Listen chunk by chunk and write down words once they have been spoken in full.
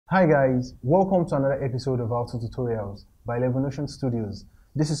Hi guys, welcome to another episode of How to Tutorials by Levonotion Studios.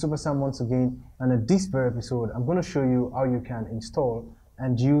 This is Super Sam once again, and in this very episode, I'm going to show you how you can install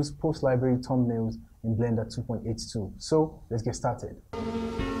and use post-library thumbnails in Blender 2.82. So let's get started.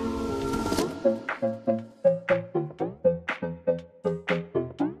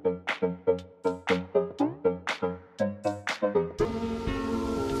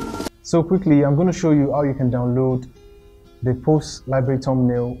 So quickly, I'm going to show you how you can download the post library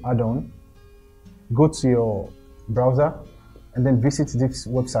thumbnail add-on. Go to your browser and then visit this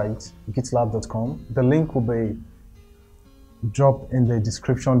website, gitlab.com. The link will be dropped in the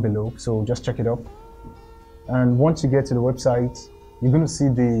description below, so just check it out. And once you get to the website, you're going to see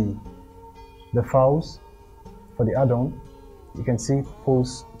the files for the add-on. You can see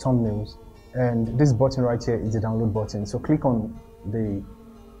post thumbnails, and this button right here is the download button. So click on the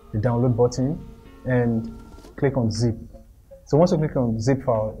download button and click on zip. So once you click on zip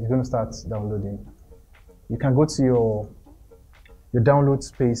file, it's going to start downloading. You can go to your download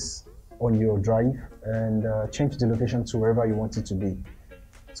space on your drive and change the location to wherever you want it to be.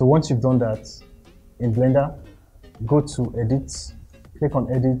 So once you've done that, in Blender, go to edit, click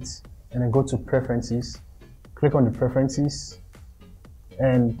on edit, and then go to preferences. Click on the preferences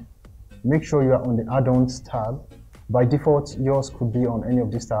and make sure you are on the add-ons tab. By default, yours could be on any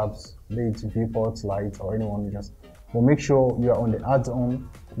of these tabs, be it viewport, light, or anyone. But make sure you are on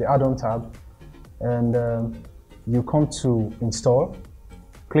the add-on tab, and you come to install.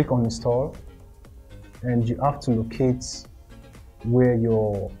 Click on install, and you have to locate where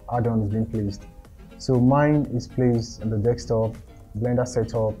your add-on is being placed. So mine is placed on the desktop, Blender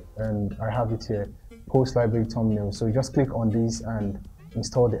setup, and I have it here, post library thumbnail. So you just click on this and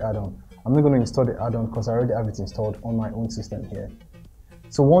install the add-on. I'm not going to install the add-on because I already have it installed on my own system here.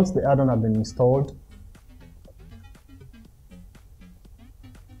 So once the add-on has been installed,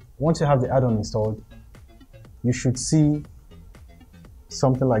 once you have the add-on installed, you should see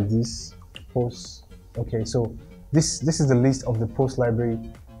something like this. Post. Okay, so this is the list of the post library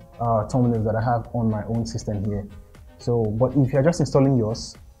thumbnails that I have on my own system here. So, but if you're just installing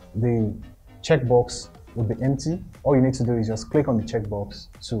yours, the checkbox will be empty. All you need to do is just click on the checkbox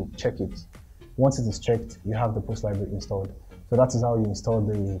to check it. Once it is checked, you have the post library installed. So that is how you install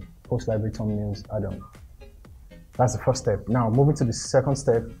the post library thumbnails add-on. That's the first step. Now moving to the second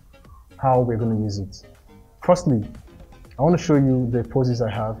step, how we're going to use it. Firstly, I want to show you the poses I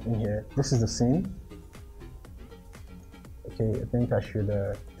have in here. This is the scene. Okay, I think I should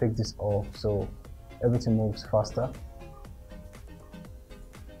take this off so everything moves faster.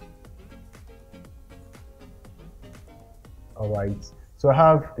 Alright, so I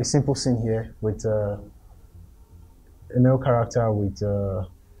have a simple scene here with a male character with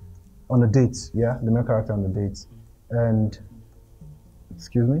on a date, yeah, the male character on the date. And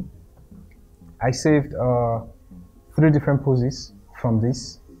excuse me, I saved 3 different poses from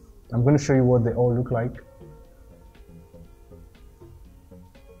this. I'm going to show you what they all look like.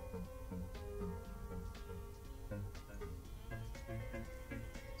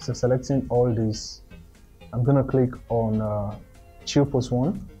 So selecting all these, I'm going to click on chill pose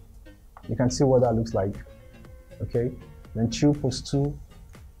 1. You can see what that looks like. Okay, then chill pose 2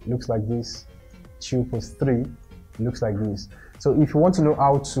 looks like this. Chill pose 3 looks like this. So if you want to know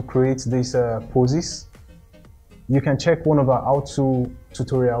how to create these poses, you can check one of our how-to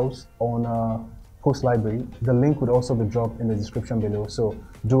tutorials on post library. The link would also be dropped in the description below, so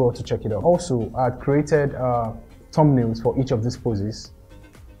do well to check it out. Also, I created thumbnails for each of these poses,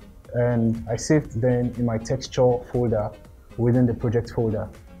 and I saved them in my texture folder within the project folder.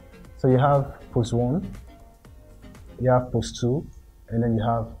 So you have pose 1, you have pose 2, and then you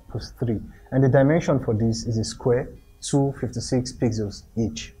have pose 3. And the dimension for this is a square, 256 pixels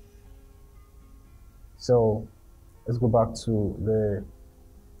each. So let's go back to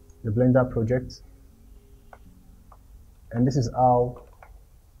the Blender project. And this is how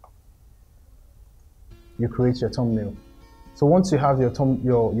you create your thumbnail. So once you have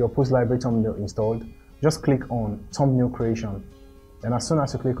your post library thumbnail installed, just click on thumbnail creation. And as soon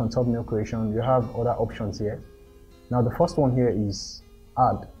as you click on thumbnail creation, you have other options here. Now the first one here is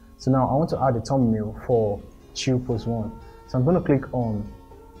add. So now I want to add a thumbnail for chill pose 1. So I'm going to click on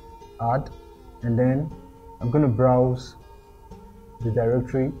add, and then I'm going to browse the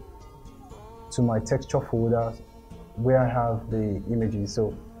directory to my texture folder where I have the images.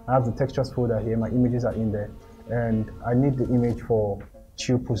 So I have the textures folder here, my images are in there, and I need the image for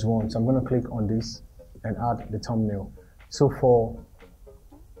chill pose 1. So I'm going to click on this and add the thumbnail. So for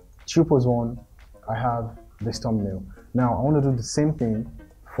chill pose 1, I have this thumbnail. Now I want to do the same thing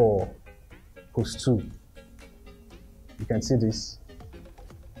for pose 2. You can see this.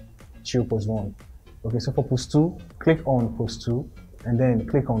 chill post 1. Okay, so for post 2, click on post 2 and then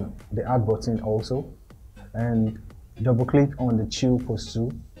click on the add button also, and double click on the chill post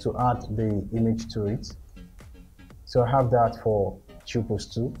 2 to add the image to it. So I have that for chill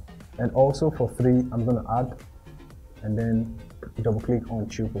post 2, and also for 3 I'm going to add and then double click on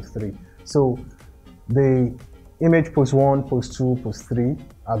chill post 3. So the image post 1, post 2, post 3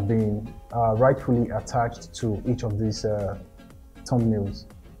 have been rightfully attached to each of these thumbnails,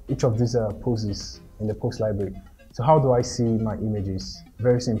 each of these poses in the post library. So how do I see my images?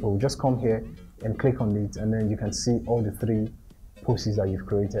 Very simple. Just come here and click on it, and then you can see all the 3 poses that you've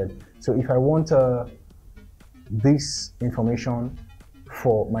created. So if I want this information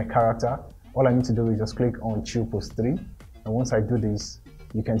for my character, all I need to do is just click on chill post 3, and once I do this,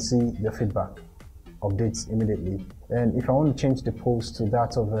 you can see the feedback updates immediately. And if I want to change the post to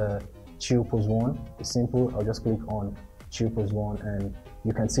that of chill post 1, it's simple. I'll just click on chill post 1 and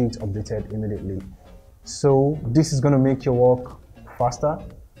you can see it updated immediately. So this is going to make your work faster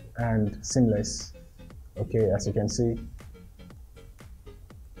and seamless. Okay, as you can see.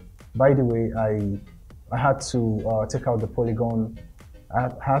 By the way, I had to take out the polygon. I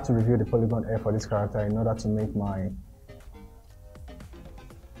had to review the polygon air for this character in order to make my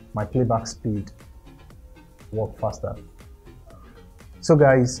playback speed work faster. So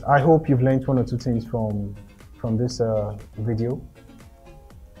guys, I hope you've learned 1 or 2 things from this video.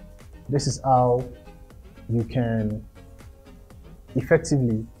 This is how you can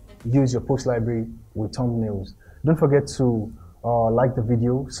effectively use your post library with thumbnails. Don't forget to like the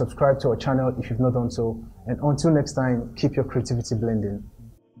video, subscribe to our channel if you've not done so, and until next time, keep your creativity blending.